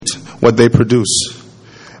what they produce.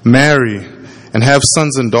 Marry and have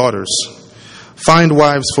sons and daughters. Find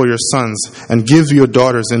wives for your sons and give your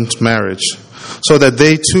daughters in marriage, so that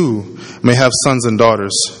they too may have sons and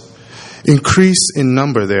daughters. Increase in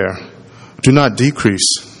number there. Do not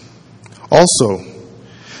decrease. Also,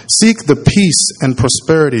 seek the peace and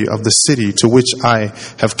prosperity of the city to which I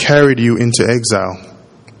have carried you into exile.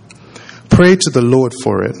 Pray to the Lord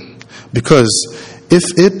for it, because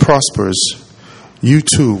if it prospers, you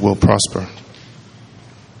too will prosper.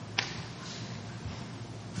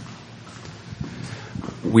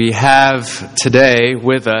 We have today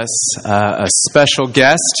with us a special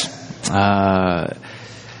guest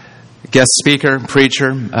speaker,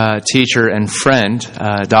 preacher, teacher, and friend,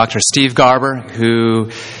 Dr. Steve Garber,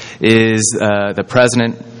 who is the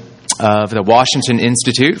president of the Washington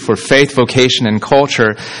Institute for Faith, Vocation, and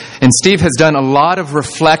Culture. And Steve has done a lot of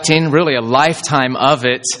reflecting, really a lifetime of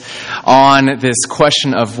it, on this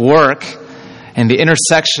question of work and the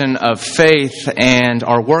intersection of faith and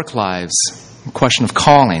our work lives, the question of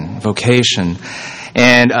calling, vocation,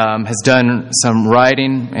 and has done some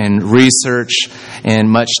writing and research and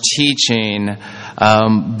much teaching,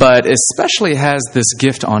 but especially has this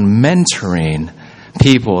gift on mentoring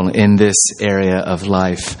people in this area of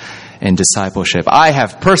life and discipleship. I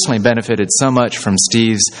have personally benefited so much from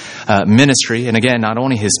Steve's ministry, and again, not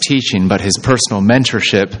only his teaching, but his personal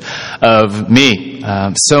mentorship of me.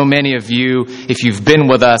 So many of you, if you've been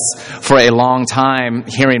with us for a long time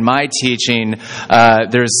hearing my teaching,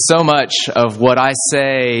 there's so much of what I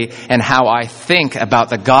say and how I think about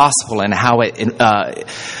the gospel and how it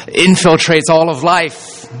infiltrates all of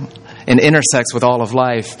life and intersects with all of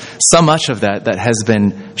life. So much of that has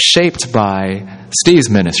been shaped by Steve's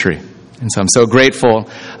ministry. And so I'm so grateful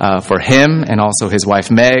for him and also his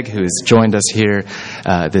wife Meg, who has joined us here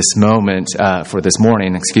this morning. But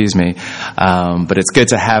it's good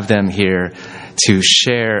to have them here to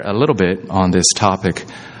share a little bit on this topic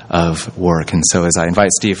of work. And so as I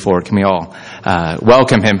invite Steve forward, can we all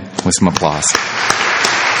welcome him with some applause?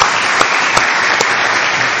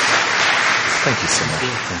 Thank you so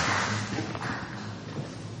much.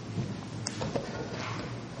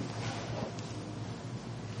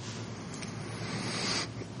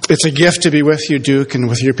 It's a gift to be with you, Duke, and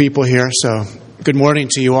with your people here. So good morning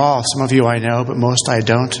to you all. Some of you I know, but most I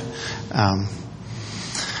don't.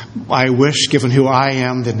 I wish, given who I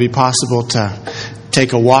am, that it'd be possible to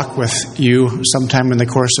take a walk with you sometime in the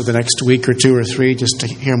course of the next week or two or three, just to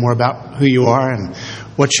hear more about who you are and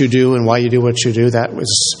what you do and why you do what you do. That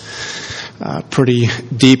was pretty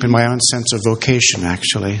deep in my own sense of vocation,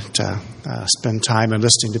 actually, to spend time and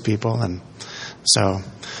listening to people. And so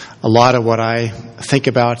a lot of what I think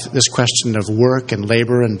about this question of work and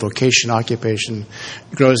labor and vocation, occupation,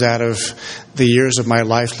 grows out of the years of my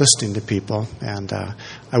life listening to people. And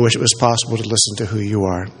I wish it was possible to listen to who you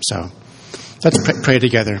are. So let's pray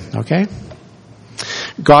together, okay?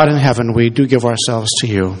 God in heaven, we do give ourselves to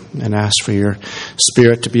you and ask for your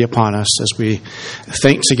Spirit to be upon us as we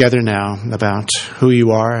think together now about who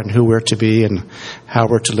you are and who we're to be and how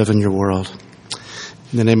we're to live in your world.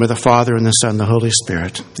 In the name of the Father, and the Son, and the Holy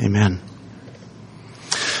Spirit. Amen.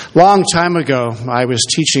 Long time ago, I was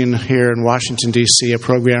teaching here in Washington, D.C., a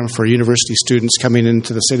program for university students coming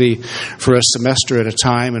into the city for a semester at a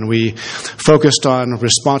time, and we focused on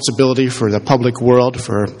responsibility for the public world,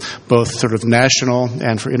 for both sort of national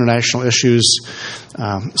and for international issues,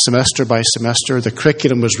 semester by semester. The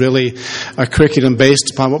curriculum was really a curriculum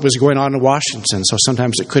based upon what was going on in Washington. So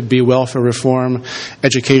sometimes it could be welfare reform,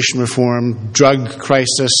 education reform, drug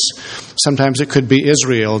crisis. Sometimes it could be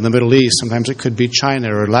Israel and the Middle East. Sometimes it could be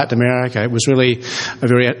China or Latin America. It was really a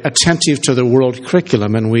very attentive to the world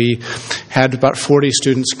curriculum, and we had about 40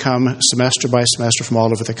 students come semester by semester from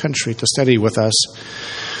all over the country to study with us.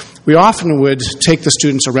 We often would take the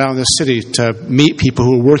students around the city to meet people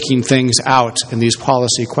who were working things out in these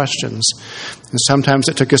policy questions. And sometimes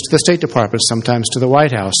it took us to the State Department, sometimes to the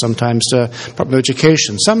White House, sometimes to the Department of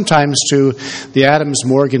Education, sometimes to the Adams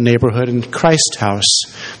Morgan neighborhood and Christ House.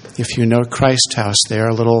 If you know Christ House, they're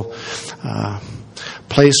a little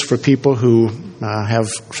place for people who have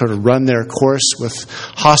sort of run their course with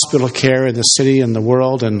hospital care in the city and the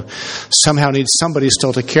world and somehow need somebody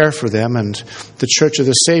still to care for them. And the Church of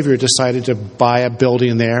the Savior decided to buy a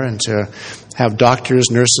building there and to have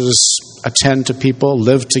doctors, nurses attend to people,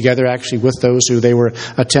 live together actually with those who they were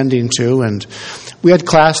attending to. And we had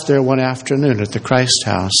class there one afternoon at the Christ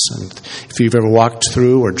House. And if you've ever walked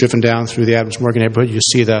through or driven down through the Adams Morgan neighborhood, you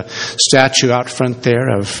see the statue out front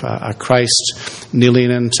there of a Christ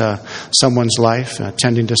kneeling into someone's life,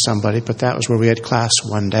 attending to somebody. But that was where we had class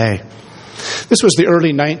one day. This was the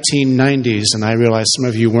early 1990s, and I realize some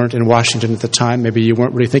of you weren't in Washington at the time. Maybe you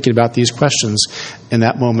weren't really thinking about these questions in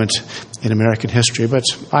that moment in American history, but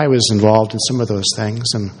I was involved in some of those things.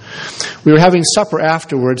 And we were having supper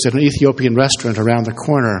afterwards at an Ethiopian restaurant around the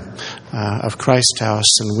corner of Christ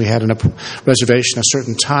House, and we had a reservation a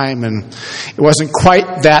certain time, and it wasn't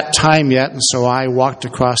quite that time yet, and so I walked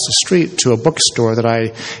across the street to a bookstore that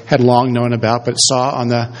I had long known about, but saw on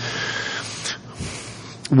the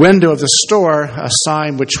window of the store a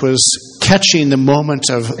sign which was catching the moment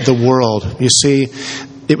of the world. You see,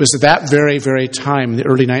 it was at that very, very time, the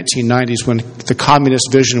early 1990s, when the communist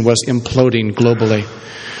vision was imploding globally.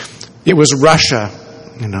 It was Russia,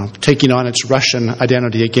 taking on its Russian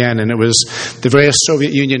identity again, and it was the various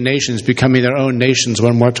Soviet Union nations becoming their own nations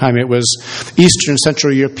one more time. It was Eastern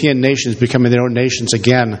Central European nations becoming their own nations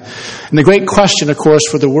again. And the great question, of course,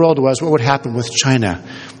 for the world was, what would happen with China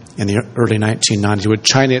in the early 1990s? Would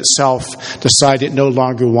China itself decide it no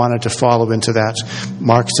longer wanted to follow into that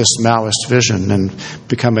Marxist-Maoist vision and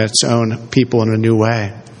become its own people in a new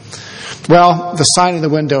way? Well, the sign in the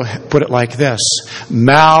window put it like this: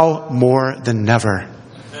 Mao more than never.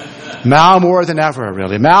 Mao more than ever,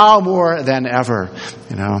 really. Mao more than ever,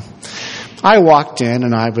 I walked in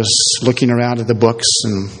and I was looking around at the books,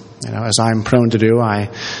 and, as I'm prone to do, I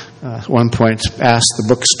at one point asked the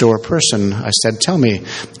bookstore person, I said, tell me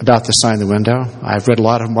about the sign in the window. I've read a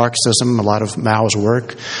lot of Marxism, a lot of Mao's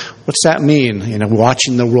work. What's that mean?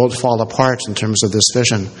 Watching the world fall apart in terms of this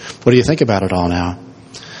vision. What do you think about it all now?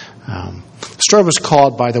 The store was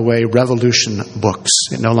called, by the way, Revolution Books.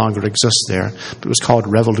 It no longer exists there, but it was called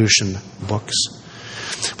Revolution Books.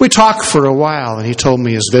 We talked for a while, and he told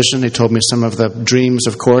me his vision. He told me some of the dreams,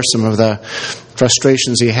 of course, some of the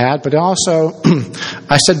frustrations he had. But also,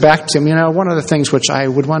 I said back to him, one of the things which I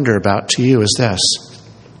would wonder about to you is this.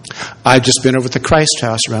 I've just been over at the Christ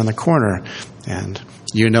House around the corner, and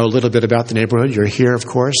you know a little bit about the neighborhood. You're here, of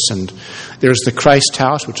course, and there's the Christ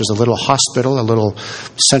House, which is a little hospital, a little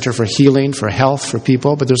center for healing, for health, for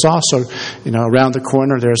people. But there's also, around the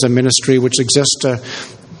corner, there's a ministry which exists to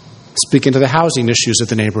speak into the housing issues of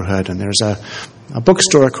the neighborhood. And there's a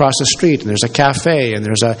bookstore across the street, and there's a cafe, and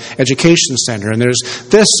there's an education center, and there's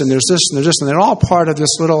this, and there's this, and there's this. And they're all part of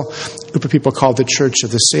this little group of people called the Church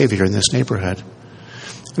of the Savior in this neighborhood.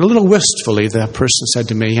 And a little wistfully, the person said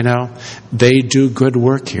to me, they do good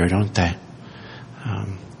work here, don't they?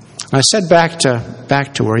 And I said back to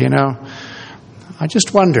her, I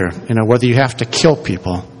just wonder, whether you have to kill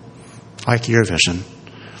people like your vision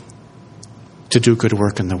to do good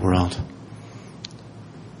work in the world.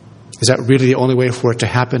 Is that really the only way for it to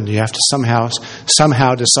happen? Do you have to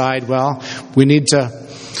somehow decide, well, we need to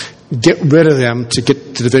get rid of them to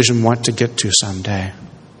get to the vision we want to get to someday?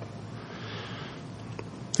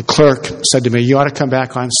 The clerk said to me, you ought to come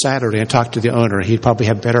back on Saturday and talk to the owner. He'd probably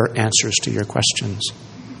have better answers to your questions.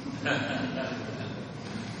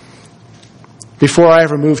 Before I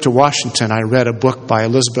ever moved to Washington, I read a book by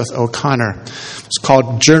Elizabeth O'Connor. It's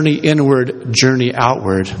called Journey Inward, Journey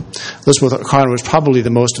Outward. Elizabeth O'Connor was probably the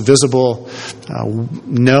most visible,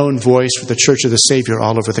 known voice for the Church of the Savior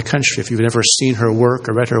all over the country. If you've ever seen her work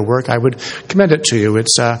or read her work, I would commend it to you.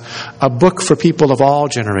 It's a book for people of all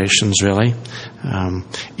generations, really.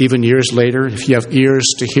 Even years later, if you have ears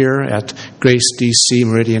to hear at Grace DC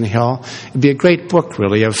Meridian Hill, it'd be a great book,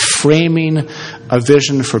 really, of framing a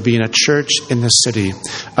vision for being a church in the city,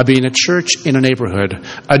 of being a church in a neighborhood,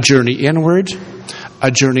 a journey inward, a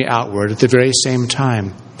journey outward at the very same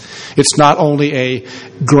time. It's not only a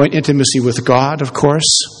growing intimacy with God, of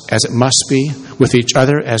course, as it must be, with each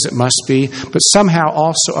other, as it must be, but somehow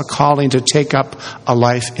also a calling to take up a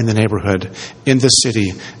life in the neighborhood, in the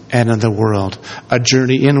city, and in the world. A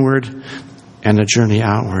journey inward and a journey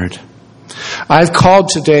outward. I've called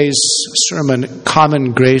today's sermon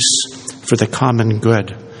Common Grace for the Common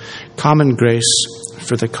Good. Common grace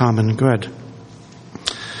for the common good.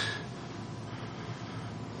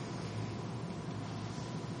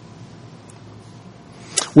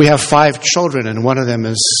 We have 5 children, and one of them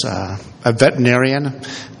is a veterinarian.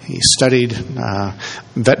 He studied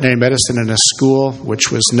veterinary medicine in a school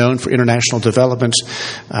which was known for international development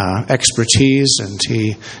expertise, and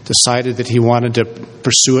he decided that he wanted to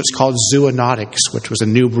pursue it's called zoonotics, which was a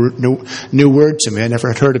new word to me. I never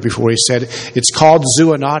had heard it before. He said, it's called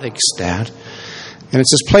zoonotics, Dad. And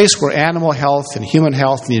it's this place where animal health and human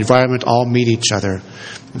health and the environment all meet each other.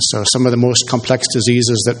 And so some of the most complex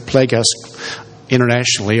diseases that plague us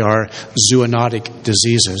internationally are zoonotic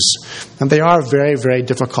diseases. And they are very, very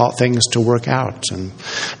difficult things to work out. And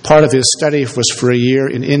part of his study was for a year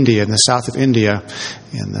in India, in the south of India,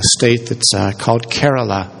 in the state that's called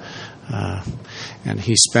Kerala. And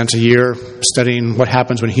he spent a year studying what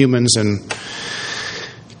happens when humans and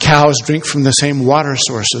cows drink from the same water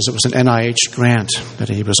sources. It was an NIH grant that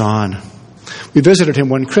he was on. We visited him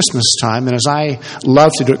one Christmas time, and as I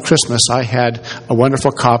love to do at Christmas, I had a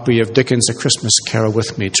wonderful copy of Dickens' A Christmas Carol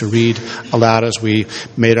with me to read aloud as we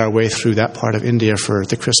made our way through that part of India for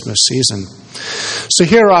the Christmas season. So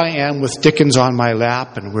here I am with Dickens on my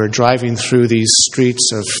lap, and we're driving through these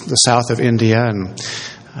streets of the south of India, and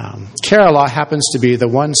Kerala happens to be the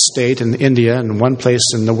one state in India and one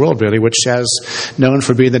place in the world, really, which has known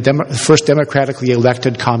for being the first democratically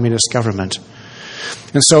elected communist government.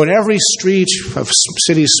 And so in every street of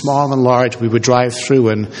cities small and large, we would drive through,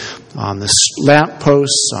 and on the lamp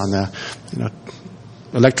posts, on the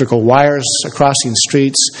electrical wires crossing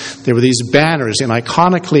streets, there were these banners in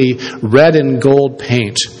iconically red and gold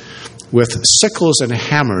paint with sickles and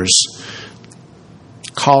hammers,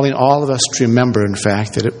 calling all of us to remember, in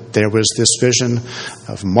fact, that there was this vision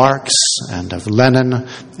of Marx and of Lenin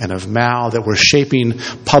and of Mao that were shaping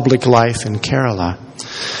public life in Kerala.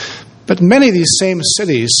 But in many of these same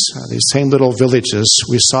cities, these same little villages,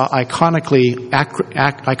 we saw iconic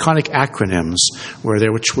acronyms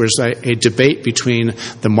which was a debate between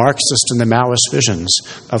the Marxist and the Maoist visions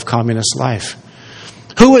of communist life.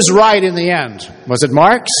 Who was right in the end? Was it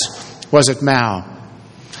Marx? Was it Mao?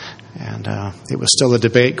 And it was still a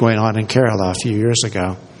debate going on in Kerala a few years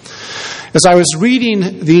ago. As I was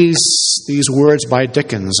reading these words by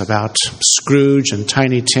Dickens about Scrooge and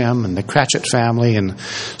Tiny Tim and the Cratchit family, and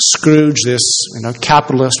Scrooge, this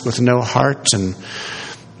capitalist with no heart, and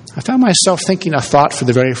I found myself thinking a thought for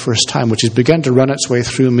the very first time, which has begun to run its way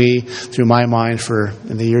through my mind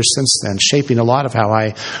in the years since then, shaping a lot of how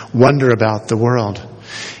I wonder about the world.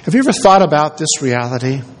 Have you ever thought about this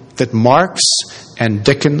reality, that Marx and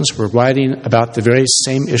Dickens were writing about the very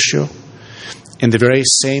same issue in the very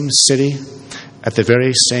same city at the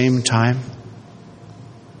very same time?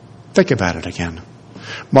 Think about it again.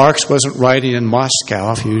 Marx wasn't writing in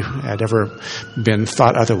Moscow, if you had ever been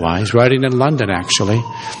thought otherwise. Writing in London, actually,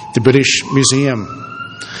 the British Museum.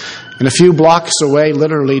 And a few blocks away,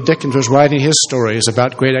 literally, Dickens was writing his stories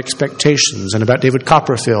about Great Expectations and about David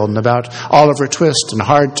Copperfield and about Oliver Twist and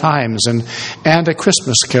Hard Times and A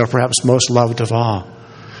Christmas Carol, perhaps most loved of all.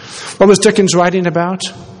 What was Dickens writing about?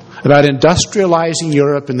 About industrializing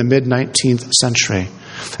Europe in the mid-19th century,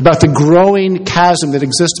 about the growing chasm that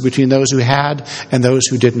existed between those who had and those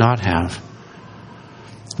who did not have.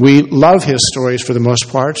 We love his stories for the most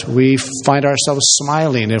part. We find ourselves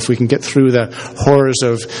smiling if we can get through the horrors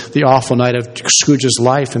of the awful night of Scrooge's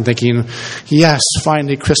life and thinking, yes,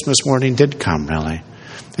 finally Christmas morning did come, really.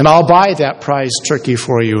 And I'll buy that prize turkey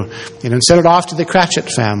for you and send it off to the Cratchit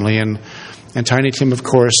family, and Tiny Tim, of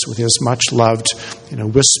course, with his much-loved,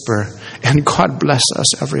 whisper, and God bless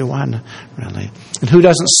us, everyone, really. And who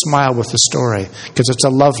doesn't smile with the story? Because it's a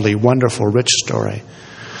lovely, wonderful, rich story.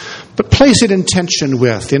 But place it in tension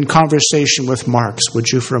with, in conversation with Marx, would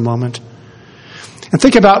you, for a moment? And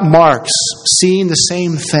think about Marx seeing the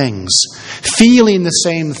same things, feeling the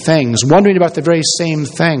same things, wondering about the very same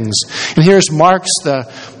things. And here's Marx,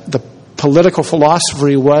 the political philosopher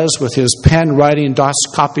he was, with his pen writing Das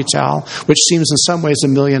Kapital, which seems in some ways a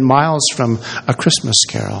million miles from A Christmas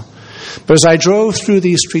Carol. But as I drove through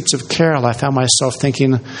these streets of Kerala, I found myself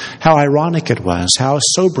thinking how ironic it was, how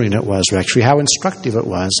sobering it was, actually, how instructive it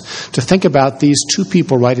was to think about these two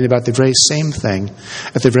people writing about the very same thing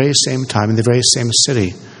at the very same time in the very same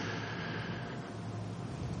city.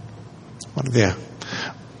 One of the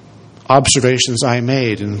observations I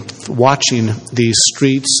made in watching these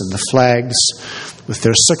streets and the flags with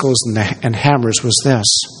their sickles and hammers was this.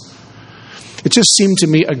 It just seemed to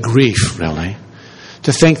me a grief, really,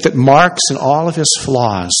 to think that Marx, in all of his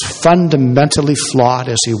flaws, fundamentally flawed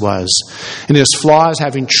as he was, and his flaws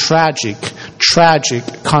having tragic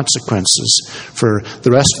consequences for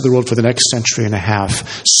the rest of the world for the next century and a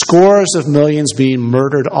half, scores of millions being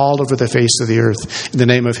murdered all over the face of the earth in the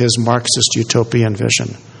name of his Marxist utopian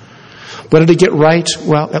vision. What did he get right?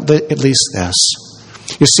 Well, at least this.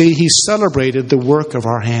 You see, he celebrated the work of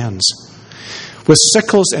our hands with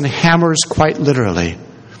sickles and hammers, quite literally,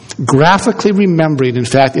 graphically remembering, in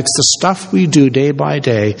fact, it's the stuff we do day by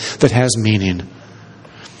day that has meaning.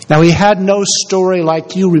 Now, he had no story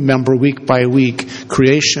like you remember week by week: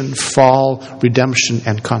 creation, fall, redemption,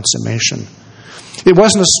 and consummation. It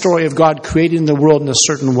wasn't a story of God creating the world in a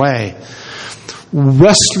certain way,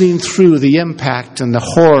 wrestling through the impact and the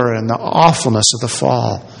horror and the awfulness of the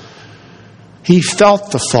fall. He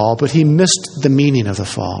felt the fall, but he missed the meaning of the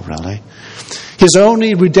fall, really. His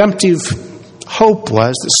only redemptive hope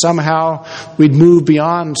was that somehow we'd move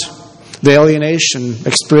beyond The alienation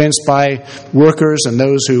experienced by workers and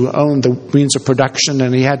those who owned the means of production,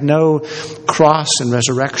 and he had no cross and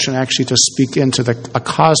resurrection actually to speak into a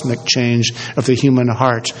cosmic change of the human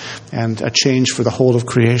heart and a change for the whole of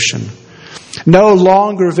creation. No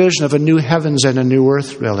longer vision of a new heavens and a new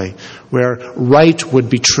earth, really, where right would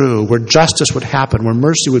be true, where justice would happen, where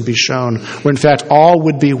mercy would be shown, where in fact all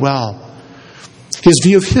would be well. His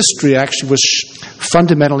view of history actually was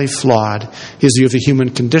fundamentally flawed. His view of the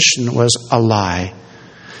human condition was a lie.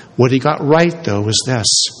 What he got right, though, was this.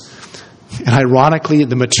 And ironically,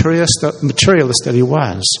 the materialist that he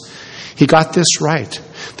was, he got this right.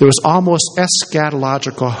 There was almost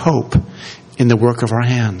eschatological hope in the work of our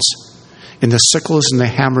hands, in the sickles and the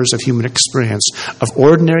hammers of human experience, of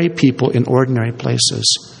ordinary people in ordinary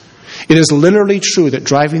places. It is literally true that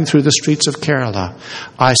driving through the streets of Kerala,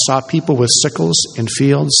 I saw people with sickles in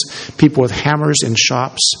fields, people with hammers in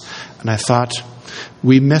shops, and I thought,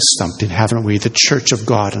 we missed something, haven't we? The church of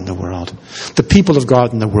God in the world, the people of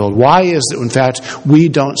God in the world. Why is it, in fact, we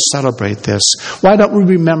don't celebrate this? Why don't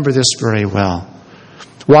we remember this very well?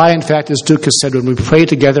 Why, in fact, as Duke has said, when we pray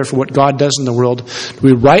together for what God does in the world,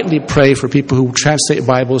 we rightly pray for people who translate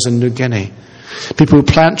Bibles in New Guinea, people who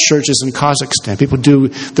plant churches in Kazakhstan, people who do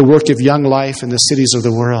the work of Young Life in the cities of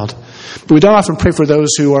the world. But we don't often pray for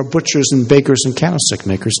those who are butchers and bakers and candlestick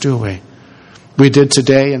makers, do we? We did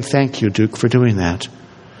today, and thank you, Duke, for doing that.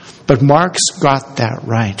 But Marx got that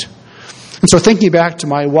right. And so thinking back to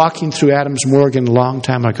my walking through Adams Morgan a long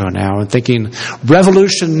time ago now and thinking,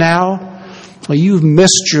 revolution now? Well, you've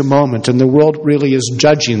missed your moment, and the world really is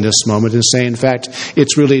judging this moment and saying, in fact,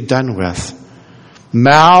 it's really done with.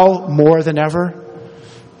 Mao more than ever?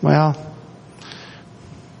 Well,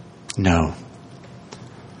 no.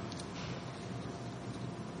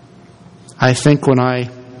 I think when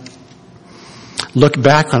I look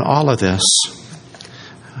back on all of this,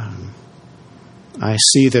 I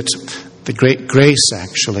see that the great grace,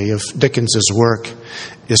 actually, of Dickens's work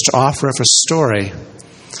is to offer up a story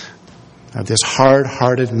of this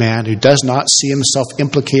hard-hearted man who does not see himself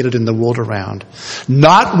implicated in the world around,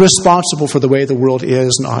 not responsible for the way the world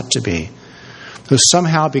is and ought to be, who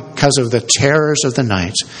somehow, because of the terrors of the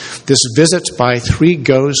night, this visit by three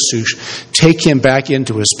ghosts who take him back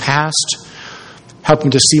into his past, help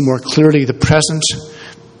him to see more clearly the present,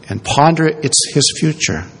 and ponder his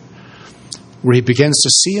future, where he begins to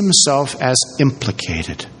see himself as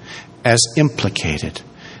implicated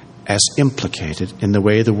in the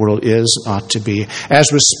way the world is and ought to be,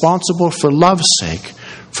 as responsible for love's sake,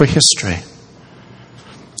 for history.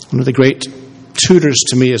 One of the great tutors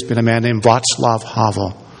to me has been a man named Václav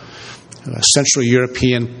Havel, a Central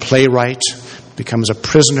European playwright, becomes a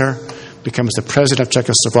prisoner, becomes the president of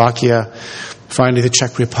Czechoslovakia, finally the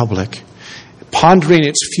Czech Republic. Pondering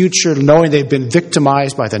its future, knowing they've been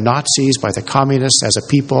victimized by the Nazis, by the communists as a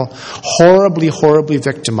people, horribly, horribly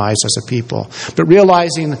victimized as a people. But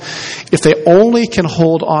realizing if they only can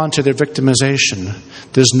hold on to their victimization,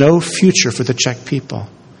 there's no future for the Czech people.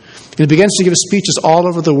 And he begins to give speeches all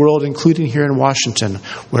over the world, including here in Washington,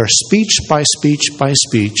 where speech by speech by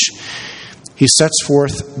speech, he sets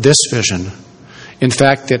forth this vision. In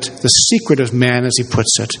fact, that the secret of man, as he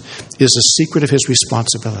puts it, is the secret of his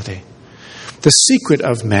responsibility. The secret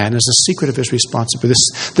of man is the secret of his responsibility.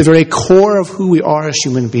 The very core of who we are as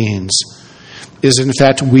human beings is, in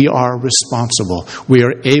fact, we are responsible. We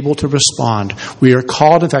are able to respond. We are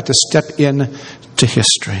called, in fact, to step in to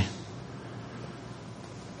history.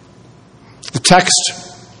 The text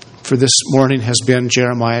for this morning has been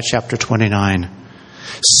Jeremiah chapter 29.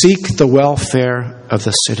 Seek the welfare of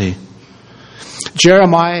the city.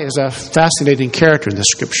 Jeremiah is a fascinating character in the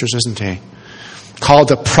Scriptures, isn't he? Called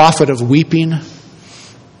the prophet of weeping.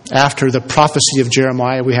 After the prophecy of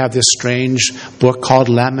Jeremiah, we have this strange book called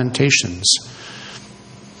Lamentations,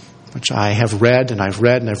 which I have read, and I've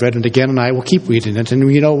read, and I've read it again, and I will keep reading it.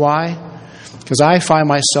 And you know why? Because I find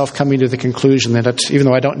myself coming to the conclusion that even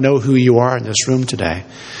though I don't know who you are in this room today,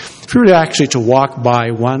 if you were actually to walk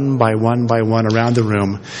by one around the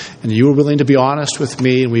room, and you were willing to be honest with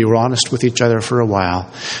me, and we were honest with each other for a while,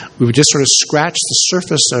 we would just sort of scratch the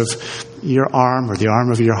surface of your arm or the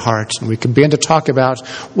arm of your heart, and we could begin to talk about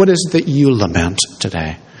what is it that you lament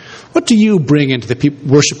today. What do you bring into the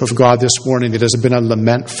worship of God this morning that has been a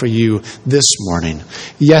lament for you this morning,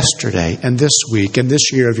 yesterday, and this week, and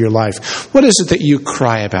this year of your life? What is it that you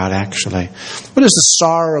cry about, actually? What is the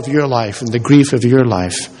sorrow of your life and the grief of your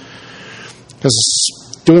life?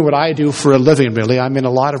 Because doing what I do for a living, really. I'm in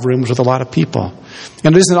a lot of rooms with a lot of people.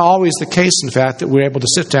 And it isn't always the case, in fact, that we're able to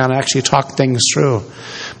sit down and actually talk things through.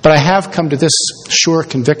 But I have come to this sure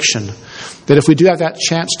conviction that if we do have that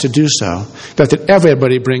chance to do so, that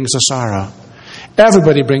everybody brings a sorrow.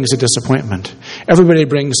 Everybody brings a disappointment. Everybody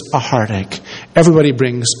brings a heartache. Everybody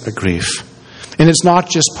brings a grief. And it's not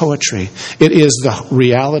just poetry. It is the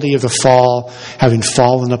reality of the fall having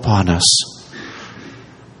fallen upon us.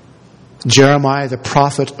 Jeremiah, the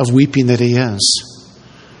prophet of weeping that he is.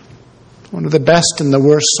 One of the best and the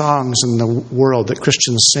worst songs in the world that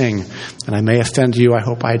Christians sing. And I may offend you, I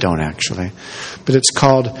hope I don't actually. But it's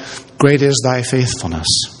called Great is Thy Faithfulness.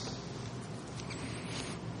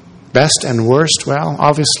 Best and worst, well,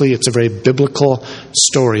 obviously it's a very biblical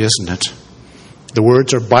story, isn't it? The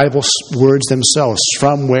words are Bible words themselves.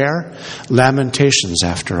 From where? Lamentations,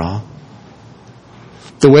 after all.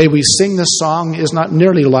 The way we sing this song is not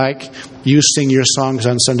nearly like you sing your songs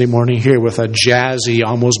on Sunday morning here with a jazzy,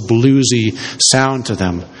 almost bluesy sound to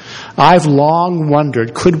them. I've long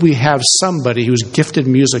wondered, could we have somebody who's gifted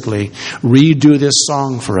musically redo this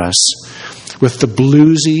song for us with the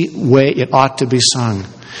bluesy way it ought to be sung?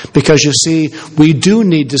 Because you see, we do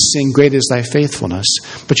need to sing Great is Thy Faithfulness.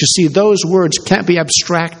 But you see, those words can't be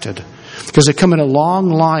abstracted. Because they come in a long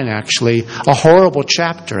line, actually, a horrible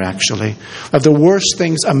chapter, actually, of the worst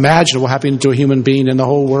things imaginable happening to a human being in the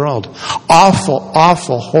whole world. Awful,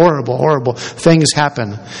 awful, horrible, horrible things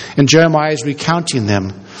happen. And Jeremiah is recounting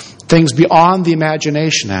them. Things beyond the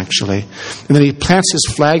imagination, actually. And then he plants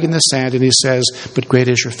his flag in the sand and he says, but great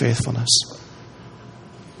is your faithfulness.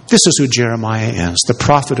 This is who Jeremiah is, the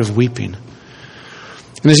prophet of weeping.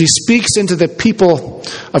 And as he speaks into the people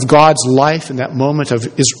of God's life in that moment of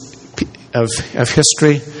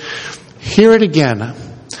history, hear it again.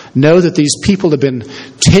 Know that these people have been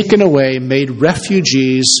taken away, made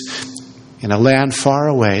refugees in a land far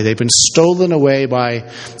away. They've been stolen away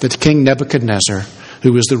by the king Nebuchadnezzar,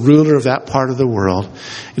 who was the ruler of that part of the world.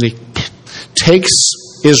 And he takes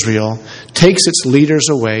Israel, takes its leaders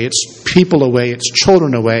away, its people away, its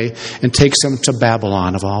children away, and takes them to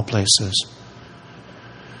Babylon, of all places.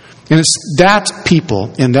 And it's that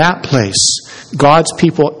people, in that place, God's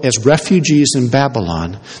people as refugees in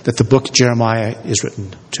Babylon, that the book Jeremiah is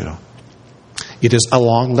written to. It is a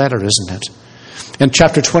long letter, isn't it? And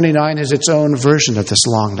chapter 29 is its own version of this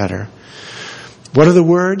long letter. What are the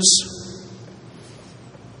words?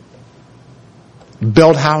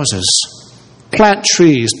 Build houses. Plant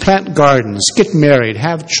trees, plant gardens, get married,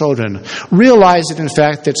 have children. Realize that, in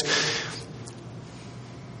fact, that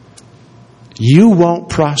you won't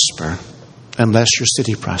prosper unless your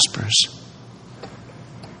city prospers.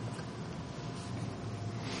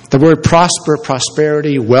 The word prosper,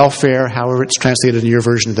 prosperity, welfare, however it's translated in your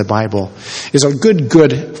version of the Bible, is a good,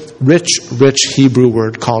 rich Hebrew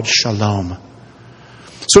word called shalom.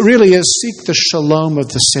 So it really is seek the shalom of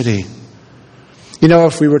the city. You know,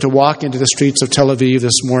 if we were to walk into the streets of Tel Aviv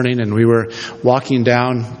this morning and we were walking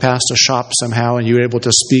down past a shop somehow and you were able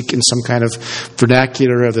to speak in some kind of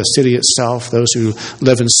vernacular of the city itself, those who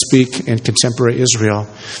live and speak in contemporary Israel,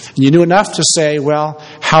 and you knew enough to say, well,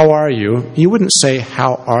 how are you? You wouldn't say,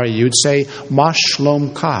 how are you? You'd say, ma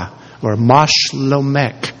shlomka, or ma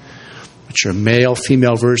shlomek, which are male,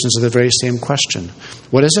 female versions of the very same question.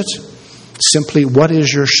 What is it? Simply, what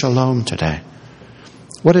is your shalom today?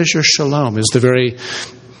 What is your shalom? Is the very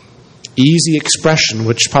easy expression,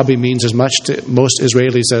 which probably means as much to most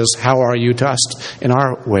Israelis as how are you to us in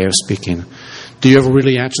our way of speaking. Do you ever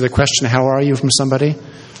really answer the question, how are you, from somebody?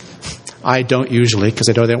 I don't usually, because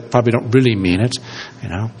I know they probably don't really mean it, you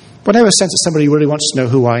know. But I have a sense that somebody really wants to know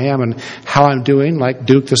who I am and how I'm doing, like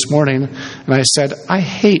Duke this morning. And I said, I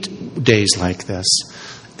hate days like this.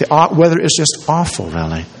 The weather is just awful,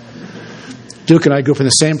 really. Duke and I grew up in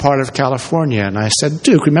the same part of California, and I said,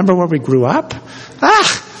 Duke, remember where we grew up?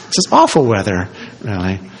 This is awful weather,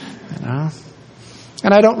 really. You know?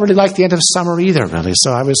 And I don't really like the end of summer either, really.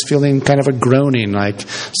 So I was feeling kind of a groaning, like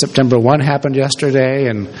September 1 happened yesterday,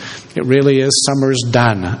 and it really is, summer's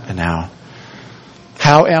done now.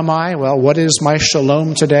 How am I? Well, what is my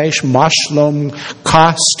shalom today? Ma shalom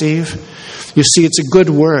ka, Steve? You see, it's a good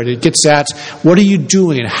word. It gets at, what are you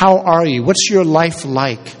doing? How are you? What's your life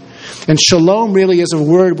like? And shalom really is a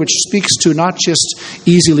word which speaks to not just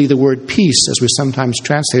easily the word peace, as we sometimes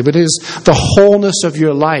translate, but it is the wholeness of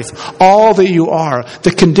your life, all that you are,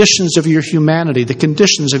 the conditions of your humanity, the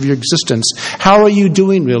conditions of your existence. How are you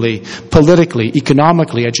doing really, politically,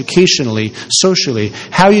 economically, educationally, socially?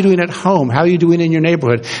 How are you doing at home? How are you doing in your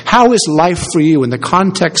neighborhood? How is life for you in the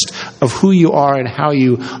context of who you are and how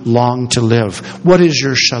you long to live? What is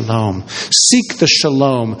your shalom? Seek the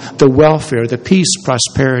shalom, the welfare, the peace,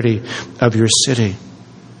 prosperity of your city.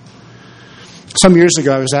 Some years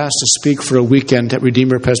ago, I was asked to speak for a weekend at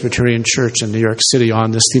Redeemer Presbyterian Church in New York City on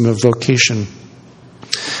this theme of vocation.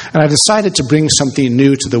 And I decided to bring something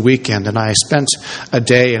new to the weekend, and I spent a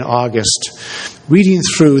day in August reading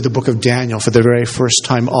through the book of Daniel for the very first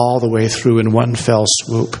time all the way through in one fell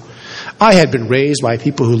swoop. I had been raised by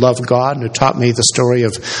people who loved God and who taught me the story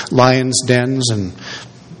of lions' dens and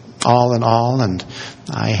all in all, and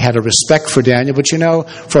I had a respect for Daniel. But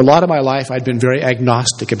for a lot of my life, I'd been very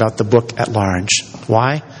agnostic about the book at large.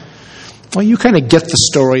 Why? Well, you kind of get the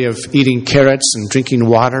story of eating carrots and drinking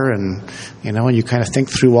water, and you kind of think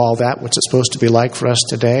through all that, what's it supposed to be like for us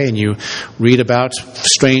today, and you read about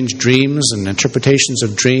strange dreams and interpretations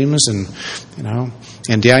of dreams,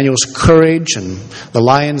 and Daniel's courage and the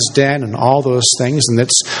lion's den and all those things, and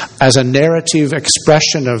it's as a narrative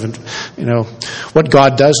expression of what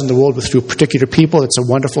God does in the world through particular people. It's a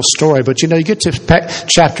wonderful story, but you get to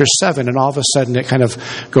chapter 7, and all of a sudden it kind of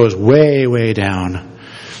goes way, way down.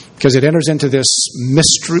 Because it enters into this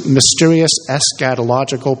mysterious,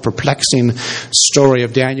 eschatological, perplexing story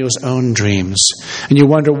of Daniel's own dreams. And you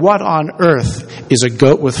wonder, what on earth is a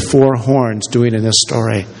goat with 4 horns doing in this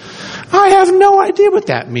story? I have no idea what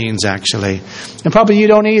that means, actually. And probably you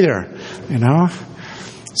don't either,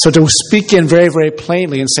 So to speak in very, very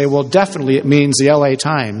plainly and say, well, definitely it means the LA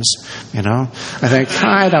Times, I think,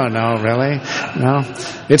 I don't know, really.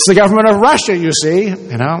 It's the government of Russia, you see.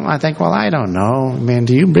 I think, well, I don't know.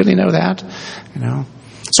 Do you really know that?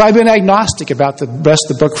 So I've been agnostic about the rest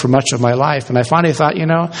of the book for much of my life. And I finally thought,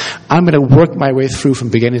 I'm going to work my way through from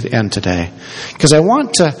beginning to end today. Because I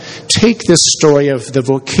want to take this story of the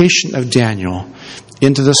vocation of Daniel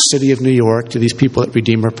into the city of New York to these people at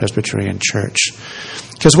Redeemer Presbyterian Church.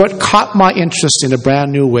 Because what caught my interest in a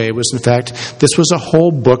brand new way was, in fact, this was a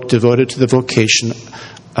whole book devoted to the vocation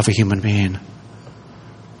of a human being.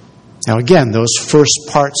 Now, again, those first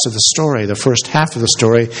parts of the story, the first half of the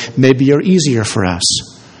story, maybe are easier for us.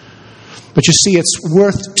 But you see, it's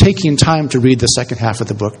worth taking time to read the second half of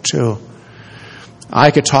the book, too.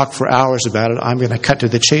 I could talk for hours about it. I'm going to cut to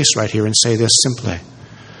the chase right here and say this simply.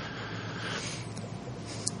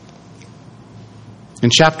 In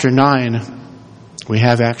chapter 9, we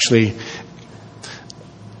have actually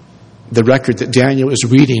the record that Daniel is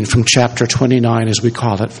reading from chapter 29, as we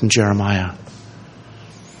call it, from Jeremiah.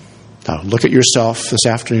 Now, look at yourself this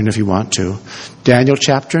afternoon if you want to. Daniel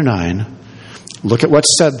chapter 9. Look at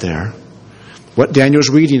what's said there. What Daniel's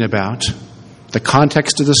reading about. The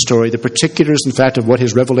context of the story. The particulars, in fact, of what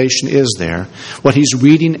his revelation is there. What he's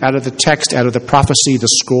reading out of the text, out of the prophecy, the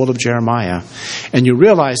scroll of Jeremiah. And you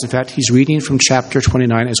realize, in fact, he's reading from chapter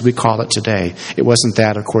 29 as we call it today. It wasn't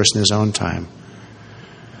that, of course, in his own time.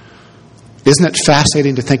 Isn't it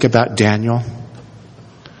fascinating to think about Daniel?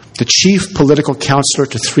 The chief political counselor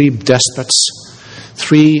to 3 despots,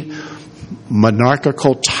 3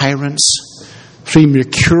 monarchical tyrants, 3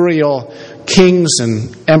 mercurial kings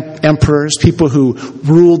and emperors, people who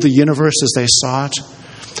ruled the universe as they saw it.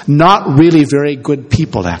 Not really very good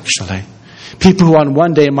people, actually. People who on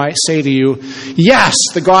one day might say to you, yes,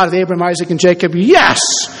 the God of Abraham, Isaac, and Jacob, yes,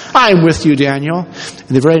 I'm with you, Daniel. And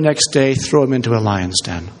the very next day, throw him into a lion's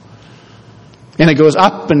den. And it goes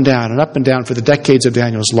up and down for the decades of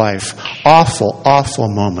Daniel's life. Awful, awful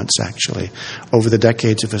moments, actually, over the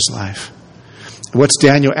decades of his life. What's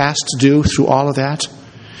Daniel asked to do through all of that?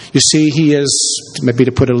 You see, he is, maybe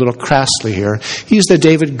to put it a little crassly here, he's the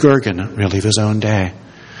David Gergen, really, of his own day,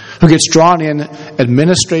 who gets drawn in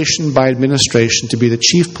administration by administration to be the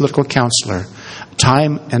chief political counselor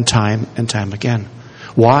time and time and time again.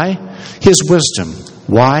 Why? His wisdom.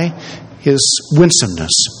 Why? His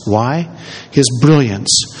winsomeness. Why? His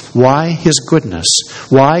brilliance. Why? His goodness.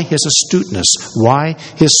 Why? His astuteness. Why?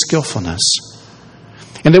 His skillfulness.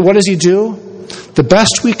 And then what does he do? The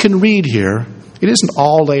best we can read here, it isn't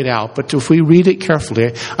all laid out, but if we read it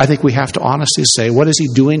carefully, I think we have to honestly say, what is he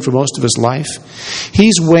doing for most of his life?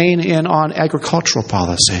 He's weighing in on agricultural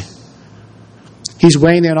policy. He's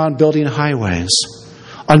weighing in on building highways,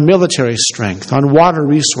 on military strength, on water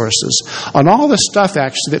resources, on all the stuff,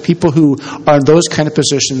 actually, that people who are in those kind of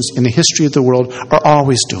positions in the history of the world are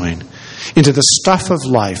always doing. into the stuff of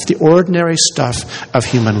life, the ordinary stuff of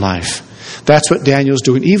human life. That's what Daniel's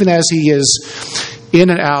doing, even as he is in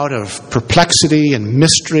and out of perplexity and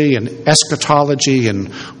mystery and eschatology and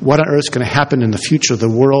what on earth is going to happen in the future of the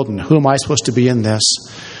world and who am I supposed to be in this.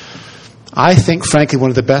 I think, frankly, one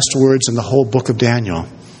of the best words in the whole book of Daniel,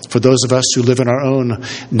 for those of us who live in our own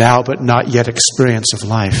now but not yet experience of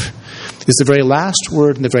life, is the very last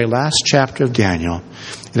word in the very last chapter of Daniel.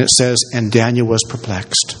 And it says, and Daniel was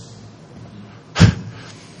perplexed.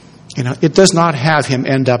 It does not have him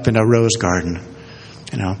end up in a rose garden.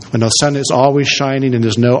 When the sun is always shining and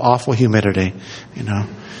there's no awful humidity.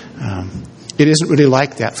 It isn't really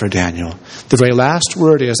like that for Daniel. The very last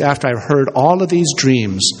word is, after I've heard all of these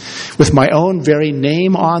dreams, with my own very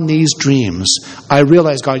name on these dreams, I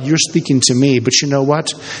realize, God, you're speaking to me, but you know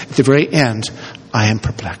what? At the very end, I am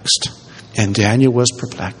perplexed. And Daniel was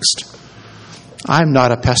perplexed. I'm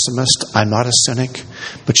not a pessimist. I'm not a cynic.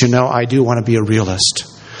 But I do want to be a realist.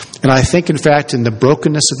 And I think, in fact, in the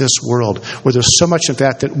brokenness of this world, where there's so much of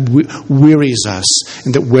that wearies us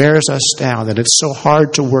and that wears us down, that it's so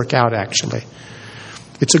hard to work out, actually,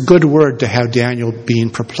 it's a good word to have Daniel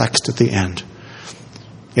being perplexed at the end.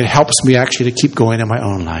 It helps me actually to keep going in my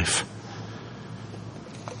own life.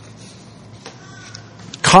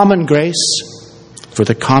 Common grace for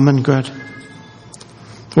the common good.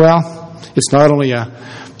 Well, it's not only a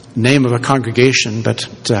name of a congregation, but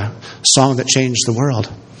a song that changed the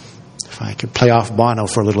world. If I could play off Bono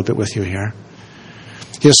for a little bit with you here.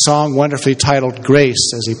 His song, wonderfully titled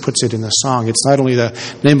Grace, as he puts it in the song, it's not only the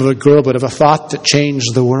name of a girl, but of a thought that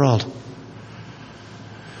changed the world.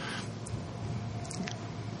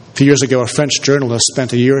 A few years ago, a French journalist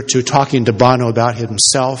spent a year or two talking to Bono about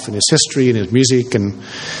himself and his history and his music, and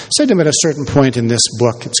said to him at a certain point in this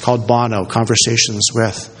book, it's called Bono, Conversations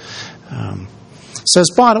With, says,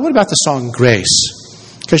 Bono, what about the song Grace?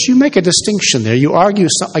 Because you make a distinction there. You argue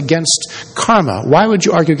against karma. Why would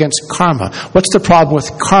you argue against karma? What's the problem with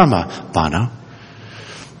karma, Bono?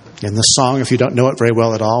 In the song, if you don't know it very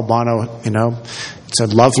well at all, Bono, it's a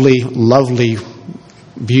lovely, lovely,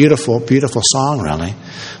 beautiful, beautiful song, really.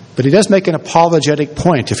 But he does make an apologetic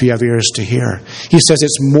point, if you have ears to hear. He says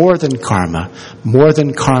it's more than karma. More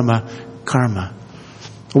than karma, karma.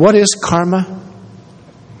 What is karma?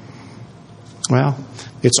 Well,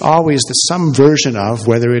 it's always some version of,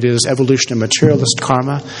 whether it is evolution and materialist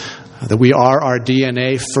karma, that we are our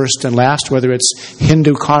DNA first and last, whether it's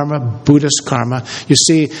Hindu karma, Buddhist karma. You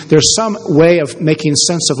see, there's some way of making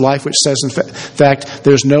sense of life which says, in fact,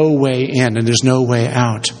 there's no way in and there's no way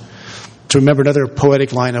out. To remember another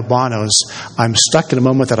poetic line of Bono's, I'm stuck in a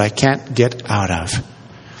moment that I can't get out of.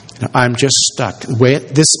 I'm just stuck.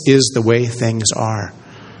 This is the way things are.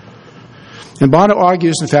 And Bono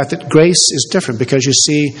argues, in fact, that grace is different because, you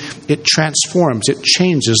see, it transforms, it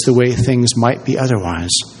changes the way things might be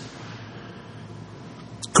otherwise.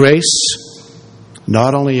 Grace,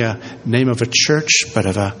 not only a name of a church, but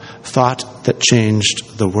of a thought that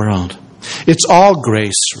changed the world. It's all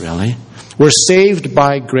grace, really. We're saved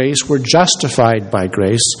by grace, we're justified by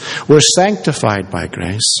grace, we're sanctified by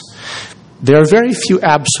grace. There are very few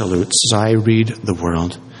absolutes as I read the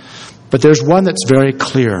world, but there's one that's very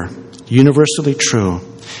clear. Universally true.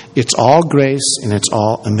 It's all grace and it's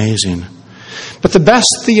all amazing. But the best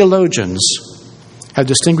theologians have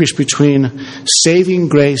distinguished between saving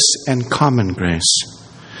grace and common grace.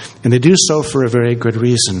 And they do so for a very good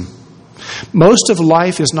reason. Most of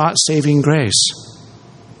life is not saving grace.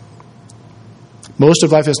 Most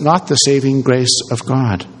of life is not the saving grace of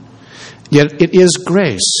God. Yet it is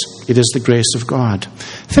grace. It is the grace of God.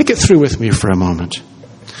 Think it through with me for a moment.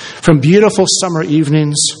 From beautiful summer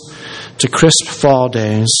evenings to crisp fall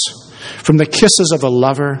days, from the kisses of a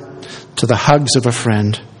lover to the hugs of a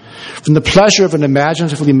friend, from the pleasure of an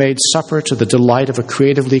imaginatively made supper to the delight of a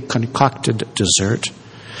creatively concocted dessert,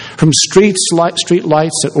 from street lights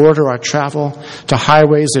that order our travel to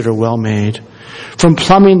highways that are well made, from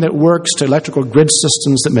plumbing that works to electrical grid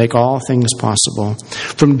systems that make all things possible,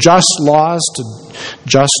 from just laws to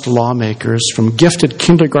just lawmakers, from gifted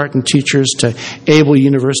kindergarten teachers to able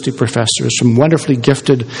university professors, from wonderfully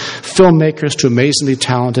gifted filmmakers to amazingly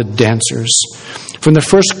talented dancers, from the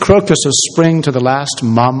first crocus of spring to the last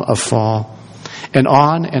mum of fall, and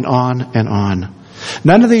on and on and on.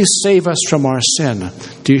 None of these save us from our sin.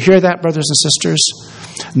 Do you hear that, brothers and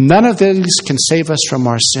sisters? None of these can save us from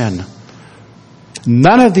our sin.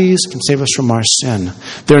 None of these can save us from our sin.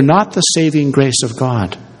 They're not the saving grace of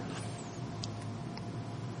God.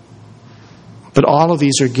 But all of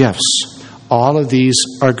these are gifts. All of these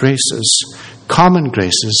are graces, common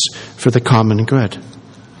graces for the common good.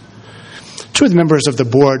 Two of the members of the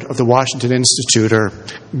board of the Washington Institute are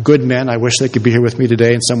good men. I wish they could be here with me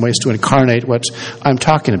today in some ways to incarnate what I'm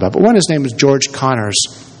talking about. But one, his name is George Connors.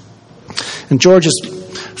 And George is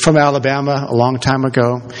from Alabama a long time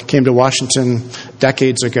ago, came to Washington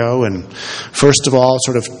decades ago, and first of all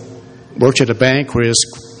sort of worked at a bank where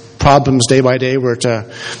his problems day by day were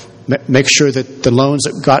to make sure that the loans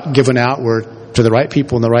that got given out were to the right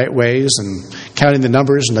people in the right ways, and counting the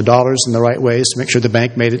numbers and the dollars in the right ways to make sure the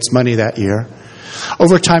bank made its money that year.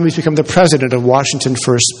 Over time, he's become the president of Washington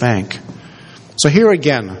First Bank. So here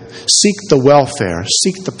again, seek the welfare,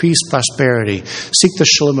 seek the peace, prosperity, seek the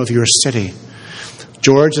shalom of your city.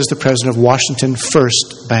 George is the president of Washington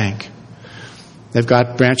First Bank. They've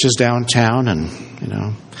got branches downtown, and,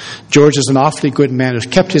 George is an awfully good man who's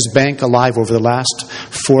kept his bank alive over the last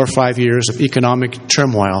 4 or 5 years of economic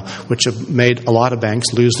turmoil, which have made a lot of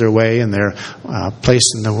banks lose their way and their place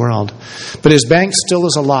in the world. But his bank still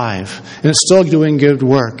is alive, and it's still doing good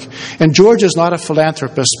work. And George is not a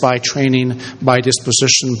philanthropist by training, by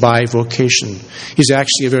disposition, by vocation. He's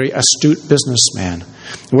actually a very astute businessman.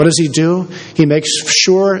 And what does he do? He makes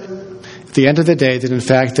sure at the end of the day that, in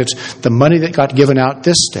fact, that the money that got given out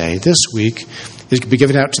this day, this week, is to be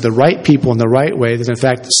given out to the right people in the right way, that in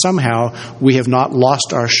fact somehow we have not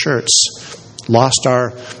lost our shirts, lost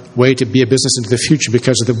our way to be a business into the future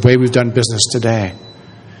because of the way we've done business today.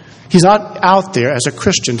 He's not out there as a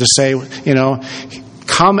Christian to say,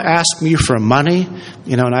 come ask me for money,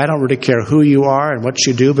 and I don't really care who you are and what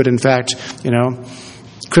you do, but in fact,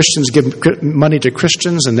 Christians give money to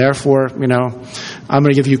Christians, and therefore, I'm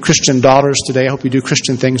going to give you Christian dollars today. I hope you do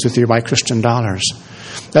Christian things with my Christian dollars.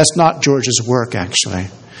 That's not George's work, actually.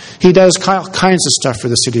 He does all kinds of stuff for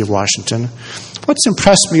the city of Washington. What's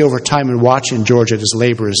impressed me over time in watching George at his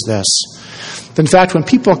labor is this. In fact, when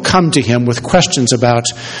people come to him with questions about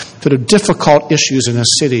sort of difficult issues in a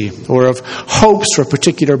city, or of hopes for a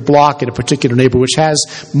particular block in a particular neighborhood which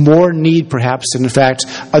has more need perhaps than in fact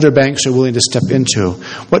other banks are willing to step into,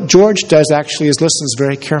 what George does actually is listens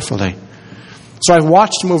very carefully. So I've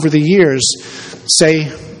watched him over the years say,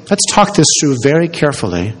 let's talk this through very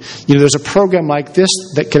carefully. There's a program like this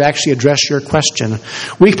that could actually address your question.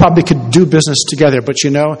 We probably could do business together, but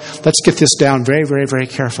let's get this down very, very, very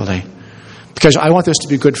carefully. Because I want this to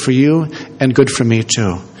be good for you and good for me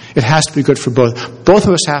too. It has to be good for both. Both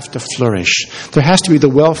of us have to flourish. There has to be the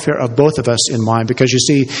welfare of both of us in mind. Because you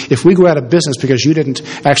see, if we go out of business because you didn't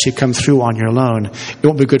actually come through on your loan, it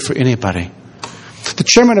won't be good for anybody. The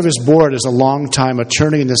chairman of his board is a long-time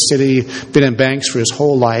attorney in the city, been in banks for his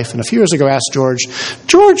whole life. And a few years ago asked George,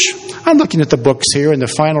 I'm looking at the books here in the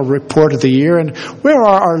final report of the year, and where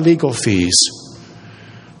are our legal fees?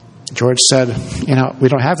 George said, we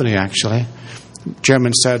don't have any, actually. The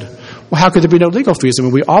chairman said, well, how could there be no legal fees?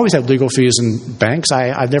 We always have legal fees in banks.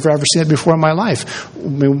 I've never ever seen it before in my life.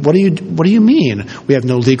 What do you mean we have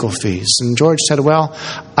no legal fees? And George said, well,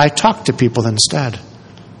 I talk to people instead.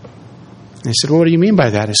 And he said, well, what do you mean by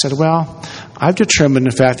that? He said, well, I've determined,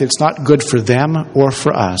 in fact, that it's not good for them or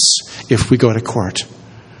for us if we go to court.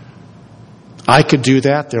 I could do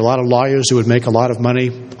that. There are a lot of lawyers who would make a lot of money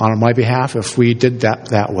on my behalf if we did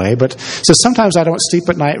that way. But so sometimes I don't sleep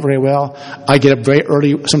at night very well. I get up very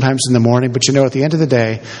early, sometimes in the morning. But at the end of the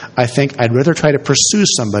day, I think I'd rather try to pursue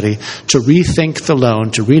somebody to rethink the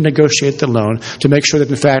loan, to renegotiate the loan, to make sure that,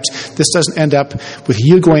 in fact, this doesn't end up with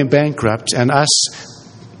you going bankrupt and us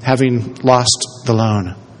having lost the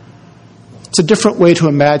loan. It's a different way to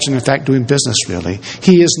imagine, in fact, doing business, really.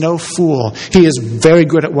 He is no fool. He is very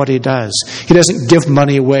good at what he does. He doesn't give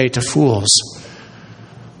money away to fools.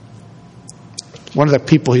 One of the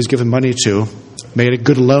people he's given money to, made a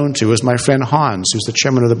good loan to, is my friend Hans, who's the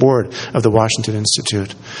chairman of the board of the Washington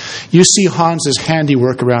Institute. You see Hans's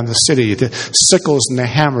handiwork around the city, the sickles and the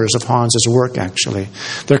hammers of Hans's work, actually.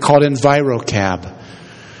 They're called EnviroCab.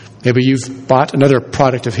 Maybe you've bought another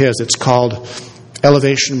product of his. It's called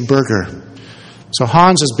Elevation Burger. So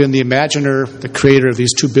Hans has been the imaginer, the creator of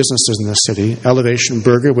these two businesses in the city, Elevation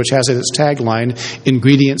Burger, which has its tagline,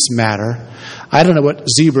 Ingredients Matter. I don't know what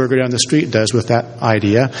Z-Burger down the street does with that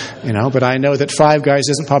idea, but I know that Five Guys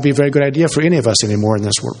isn't probably a very good idea for any of us anymore in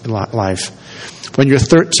this life. When you're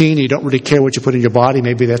 13, you don't really care what you put in your body,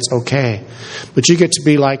 maybe that's okay. But you get to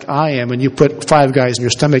be like I am, and you put Five Guys in your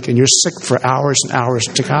stomach, and you're sick for hours and hours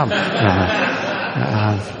to come.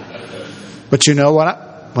 But you know what?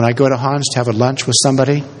 When I go to Hans to have a lunch with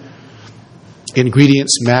somebody,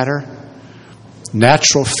 ingredients matter.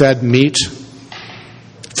 Natural fed meat,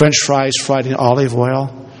 French fries fried in olive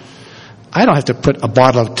oil. I don't have to put a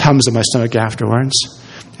bottle of Tums in my stomach afterwards.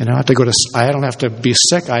 I don't have to be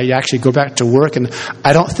sick. I actually go back to work and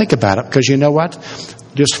I don't think about it because you know what?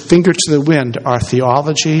 Just finger to the wind, our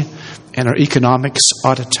theology and our economics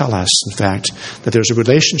ought to tell us, in fact, that there's a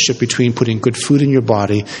relationship between putting good food in your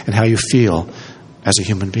body and how you feel as a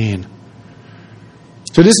human being.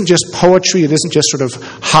 So it isn't just poetry, it isn't just sort of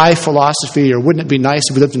high philosophy, or wouldn't it be nice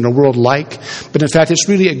if we lived in a world like, but in fact it's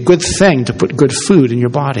really a good thing to put good food in your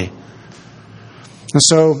body. And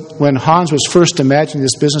so when Hans was first imagining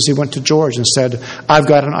this business, he went to George and said, I've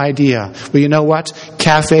got an idea. Well, you know what?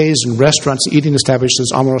 Cafes and restaurants and eating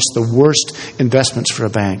establishments are almost the worst investments for a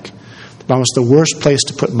bank. Almost the worst place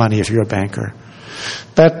to put money if you're a banker.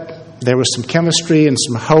 But there was some chemistry and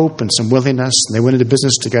some hope and some willingness, and they went into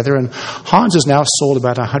business together. And Hans has now sold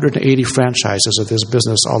about 180 franchises of this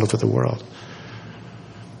business all over the world.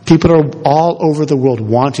 People are all over the world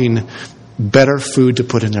wanting better food to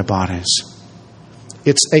put in their bodies.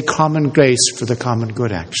 It's a common grace for the common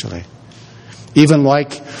good, actually. Even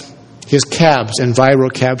like his cabs,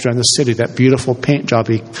 Enviro cabs around the city, that beautiful paint job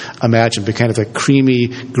he imagined, be kind of a creamy,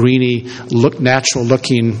 greeny,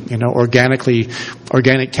 natural-looking,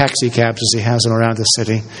 organic taxi cabs as he has them around the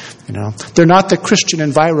city. They're not the Christian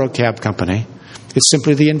Enviro cab company. It's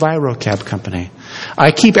simply the Enviro cab company.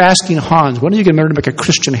 I keep asking Hans, when are you going to learn to make a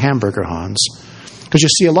Christian hamburger, Hans? Because you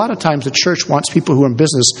see, a lot of times the church wants people who are in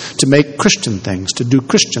business to make Christian things, to do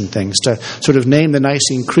Christian things, to sort of name the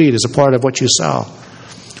Nicene Creed as a part of what you sell.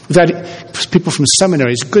 We've had people from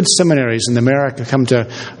seminaries, good seminaries in America, come to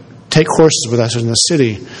take courses with us in the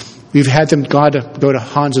city. We've had them go to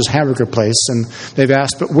Hans's hamburger place, and they've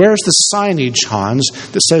asked, but where's the signage, Hans,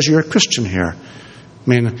 that says you're a Christian here? I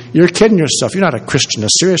mean, you're kidding yourself. You're not a Christian, a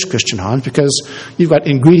serious Christian, Hans, because you've got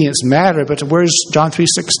ingredients matter, but where's John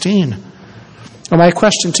 3:16? Well, my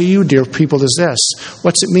question to you, dear people, is this.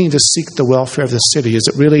 What's it mean to seek the welfare of the city? Is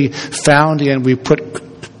it really found in we put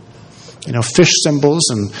fish symbols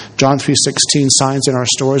and John 3:16 signs in our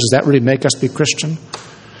stores? Does that really make us be Christian?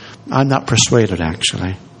 I'm not persuaded,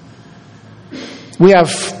 actually. We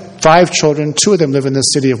have 5 children. 2 of them live in the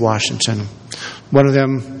city of Washington. One of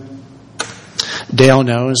them, Dale,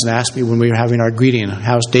 knows and asked me when we were having our greeting,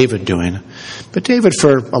 how's David doing? But David,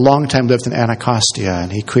 for a long time, lived in Anacostia,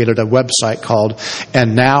 and he created a website called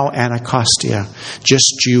And Now Anacostia.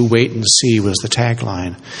 Just you wait and see was the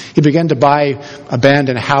tagline. He began to buy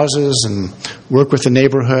abandoned houses and work with the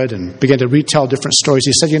neighborhood and began to retell different stories.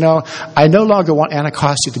 He said, I no longer want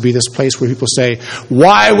Anacostia to be this place where people say,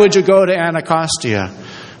 why would you go to Anacostia?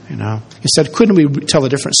 He said, couldn't we tell a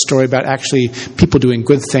different story about actually people doing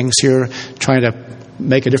good things here, trying to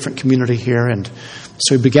make a different community here? And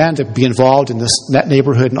so he began to be involved in that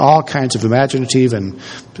neighborhood in all kinds of imaginative and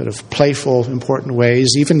sort of playful, important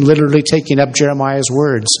ways, even literally taking up Jeremiah's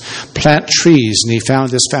words, plant trees. And he found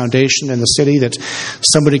this foundation in the city that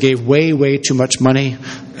somebody gave way, way too much money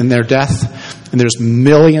in their death. And there's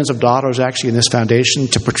millions of dollars actually in this foundation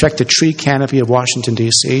to protect the tree canopy of Washington,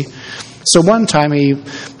 D.C. So one time he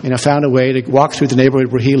found a way to walk through the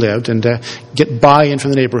neighborhood where he lived and get buy-in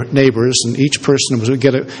from the neighbors, and each person would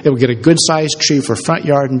get a good-sized tree for front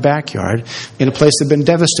yard and backyard in a place that had been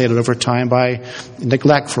devastated over time by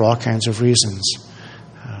neglect for all kinds of reasons.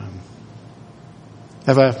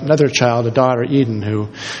 I have another child, a daughter, Eden, who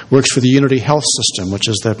works for the Unity Health System, which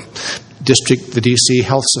is the D.C.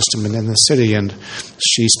 health system in the city, and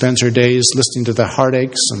she spends her days listening to the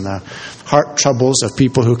heartaches and the heart troubles of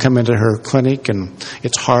people who come into her clinic, and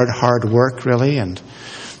it's hard work, really.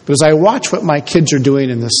 But as I watch what my kids are doing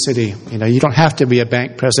in this city, you don't have to be a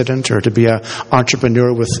bank president or to be an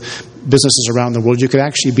entrepreneur with businesses around the world. You could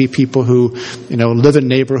actually be people who, live in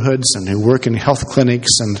neighborhoods and who work in health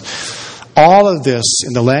clinics, and all of this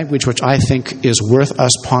in the language which I think is worth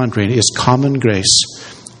us pondering is common grace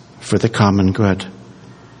for the common good.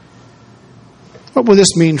 What will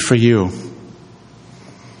this mean for you?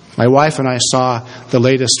 My wife and I saw the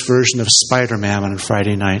latest version of Spider-Man on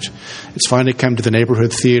Friday night. It's finally come to the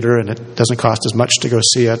neighborhood theater, and it doesn't cost as much to go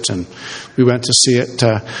see it. And we went to see it,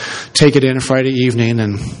 take it in Friday evening.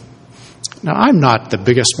 And now, I'm not the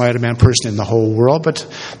biggest Spider-Man person in the whole world, but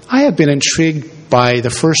I have been intrigued by the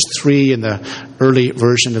first 3 in the early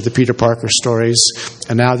version of the Peter Parker stories,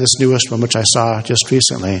 and now this newest one, which I saw just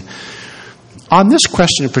recently. On this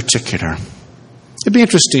question in particular, it'd be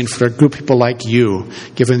interesting for a group of people like you,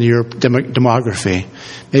 given your demography,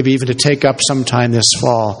 maybe even to take up sometime this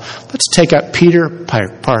fall. Let's take up Peter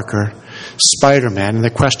Parker, Spider-Man, and the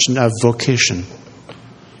question of vocation.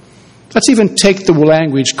 Let's even take the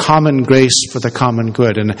language common grace for the common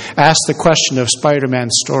good and ask the question of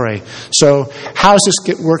Spider-Man's story. So how does this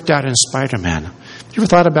get worked out in Spider-Man? Have you ever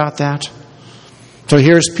thought about that? So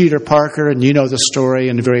here's Peter Parker, and you know the story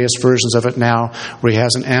and the various versions of it now, where he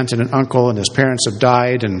has an aunt and an uncle, and his parents have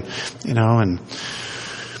died, and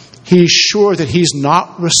he's sure that he's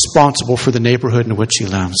not responsible for the neighborhood in which he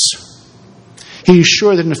lives. He's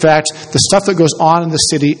sure that, in fact, the stuff that goes on in the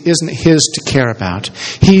city isn't his to care about.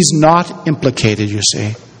 He's not implicated, you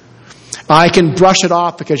see. I can brush it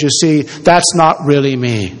off because, you see, that's not really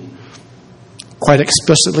me. Quite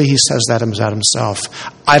explicitly, he says that about himself.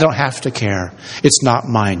 I don't have to care. It's not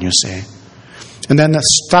mine, you see. And then the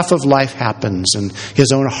stuff of life happens, and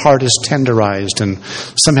his own heart is tenderized, and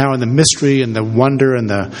somehow in the mystery and the wonder and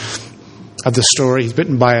of the story, he's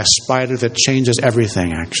bitten by a spider that changes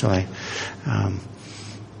everything, actually.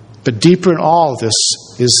 But deeper in all of this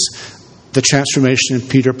is the transformation in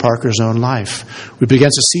Peter Parker's own life. We begin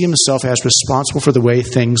to see himself as responsible for the way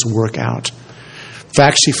things work out.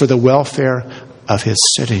 Actually, for the welfare of his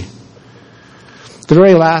city. The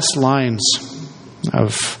very last lines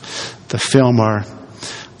of the film are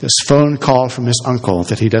this phone call from his uncle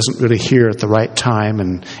that he doesn't really hear at the right time,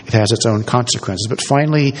 and it has its own consequences. But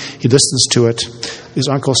finally, he listens to it. His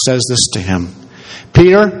uncle says this to him: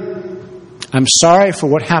 Peter, I'm sorry for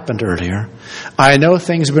what happened earlier. I know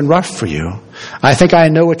things have been rough for you. I think I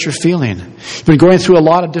know what you're feeling. You've been going through a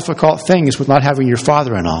lot of difficult things with not having your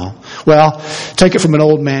father and all. Well, take it from an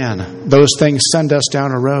old man. Those things send us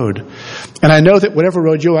down a road. And I know that whatever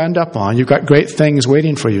road you'll end up on, you've got great things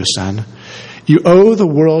waiting for you, son. You owe the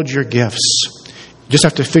world your gifts. You just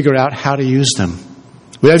have to figure out how to use them.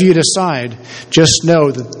 Whatever you decide, just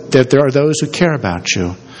know that there are those who care about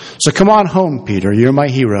you. So come on home, Peter. You're my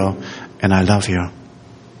hero, and I love you.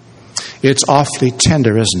 It's awfully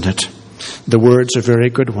tender, isn't it? The words are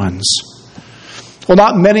very good ones. Well,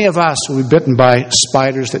 not many of us will be bitten by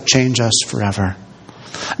spiders that change us forever.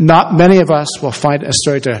 Not many of us will find it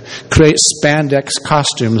necessary to create spandex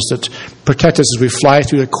costumes that protect us as we fly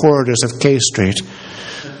through the corridors of K Street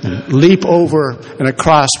and leap over and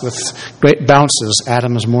across with great bounces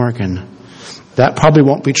Adams Morgan. That probably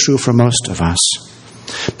won't be true for most of us.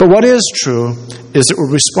 But what is true is that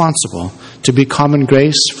we're responsible to be common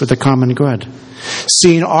grace for the common good,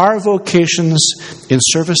 seeing our vocations in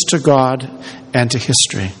service to God and to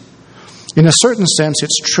history. In a certain sense,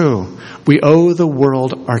 it's true. We owe the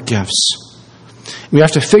world our gifts. We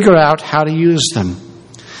have to figure out how to use them.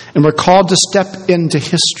 And we're called to step into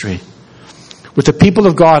history. With the people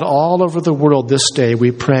of God all over the world this day,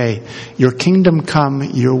 we pray, your kingdom come,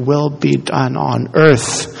 your will be done on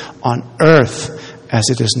earth as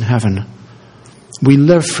it is in heaven. We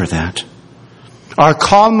live for that. Our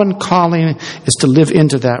common calling is to live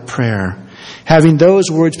into that prayer, having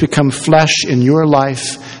those words become flesh in your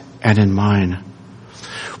life and in mine.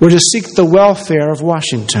 We're to seek the welfare of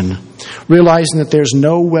Washington, realizing that there's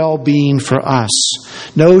no well-being for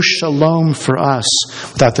us, no shalom for us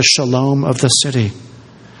without the shalom of the city.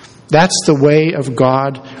 That's the way of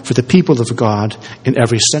God for the people of God in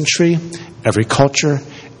every century, every culture,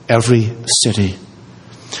 every city.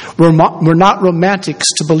 We're not romantics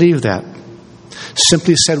to believe that.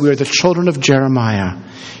 Simply said, we are the children of Jeremiah,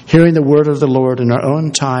 hearing the word of the Lord in our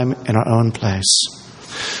own time, in our own place.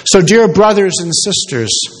 So, dear brothers and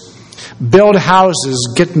sisters, build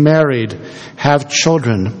houses, get married, have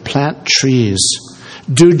children, plant trees,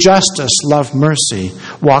 do justice, love mercy,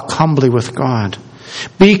 walk humbly with God.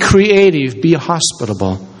 Be creative, be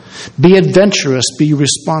hospitable, be adventurous, be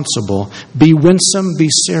responsible, be winsome, be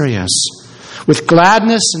serious. With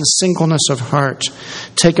gladness and singleness of heart,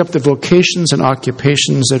 take up the vocations and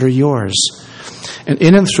occupations that are yours. And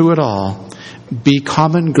in and through it all, be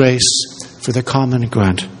common grace for the common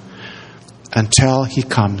good until he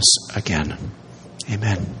comes again.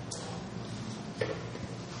 Amen.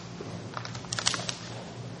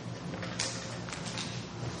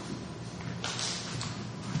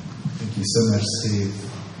 Thank you so much, Steve.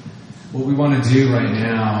 What we want to do right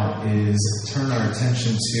now is turn our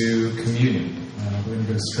attention to communion. We're going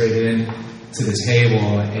to go straight in to the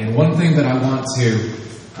table. And one thing that I want to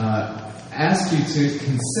ask you to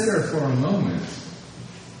consider for a moment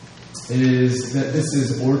is that this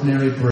is ordinary bread.